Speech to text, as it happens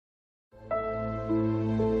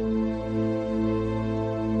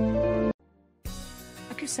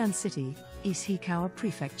Hakusan City, Ishikawa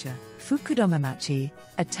Prefecture, Fukudome,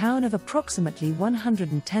 a town of approximately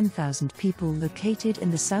 110,000 people located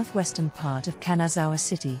in the southwestern part of Kanazawa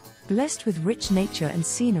City. Blessed with rich nature and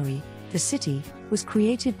scenery, the city was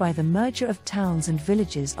created by the merger of towns and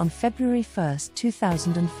villages on February 1,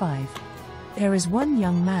 2005. There is one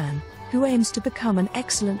young man who aims to become an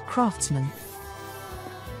excellent craftsman.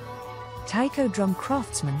 Taiko drum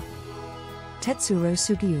craftsman, Tetsuro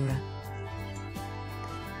Sugiura.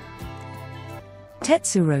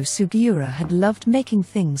 Tetsuro Sugiura had loved making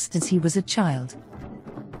things since he was a child.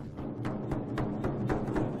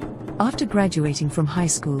 After graduating from high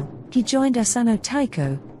school, he joined Asano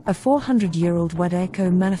Taiko, a 400-year-old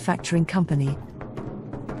Wadaiko manufacturing company.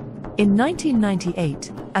 In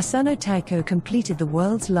 1998, Asano Taiko completed the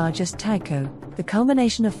world's largest taiko, the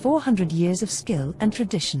culmination of 400 years of skill and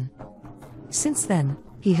tradition. Since then,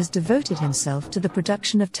 he has devoted himself to the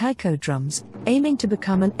production of taiko drums, aiming to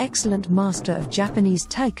become an excellent master of Japanese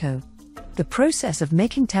taiko. The process of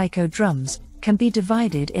making taiko drums can be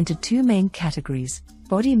divided into two main categories: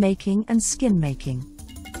 body making and skin making.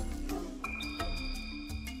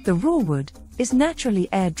 The raw wood is naturally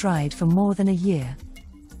air-dried for more than a year.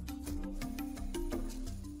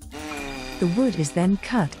 The wood is then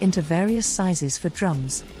cut into various sizes for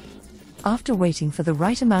drums. After waiting for the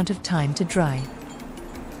right amount of time to dry,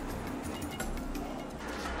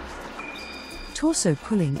 torso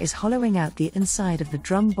pulling is hollowing out the inside of the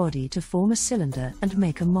drum body to form a cylinder and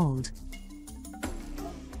make a mold.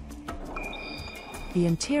 The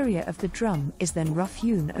interior of the drum is then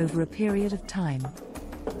rough-hewn over a period of time.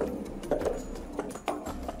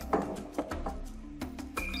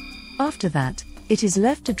 After that, it is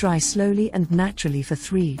left to dry slowly and naturally for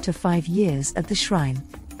 3 to 5 years at the shrine.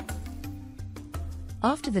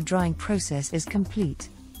 After the drying process is complete,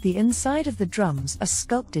 the inside of the drums are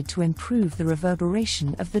sculpted to improve the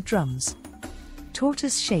reverberation of the drums.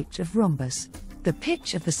 Tortoise-shaped of rhombus, the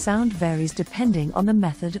pitch of the sound varies depending on the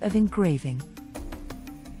method of engraving.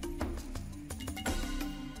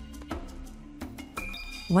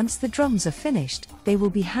 Once the drums are finished, they will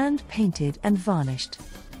be hand-painted and varnished.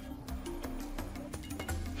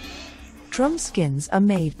 Drum skins are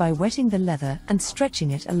made by wetting the leather and stretching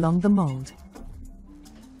it along the mold.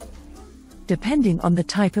 Depending on the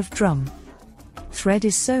type of drum, thread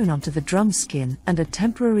is sewn onto the drum skin and a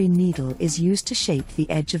temporary needle is used to shape the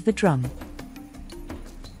edge of the drum.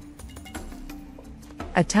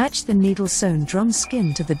 Attach the needle-sewn drum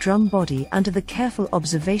skin to the drum body under the careful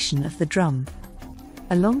observation of the drum.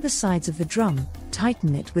 Along the sides of the drum,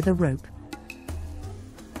 tighten it with a rope.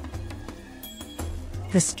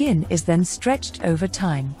 The skin is then stretched over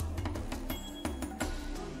time.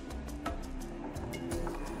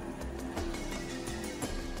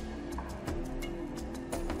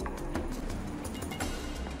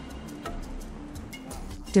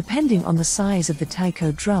 Depending on the size of the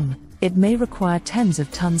taiko drum, it may require tens of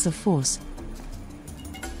tons of force.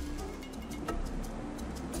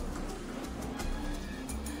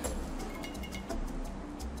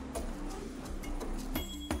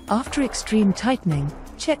 After extreme tightening,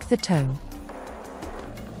 check the tone.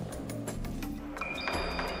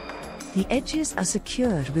 The edges are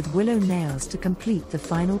secured with willow nails to complete the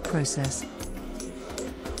final process.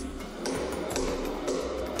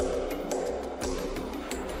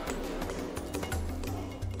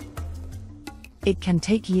 It can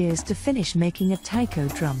take years to finish making a taiko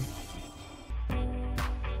drum.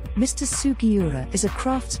 Mr. Sugiura is a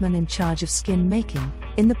craftsman in charge of skin making,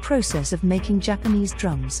 in the process of making Japanese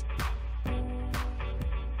drums.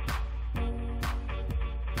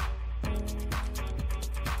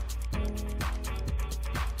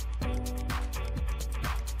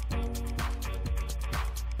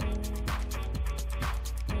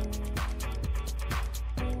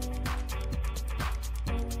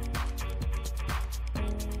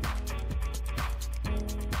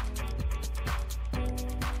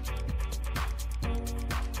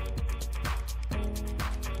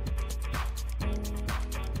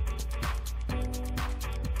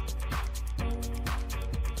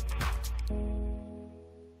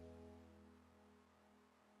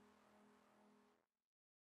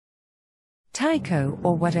 Taiko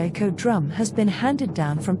or Wadaiko drum has been handed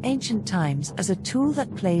down from ancient times as a tool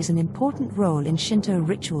that plays an important role in Shinto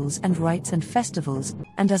rituals and rites and festivals,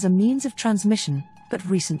 and as a means of transmission, but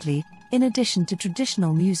recently, in addition to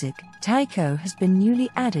traditional music, taiko has been newly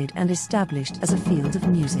added and established as a field of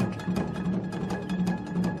music.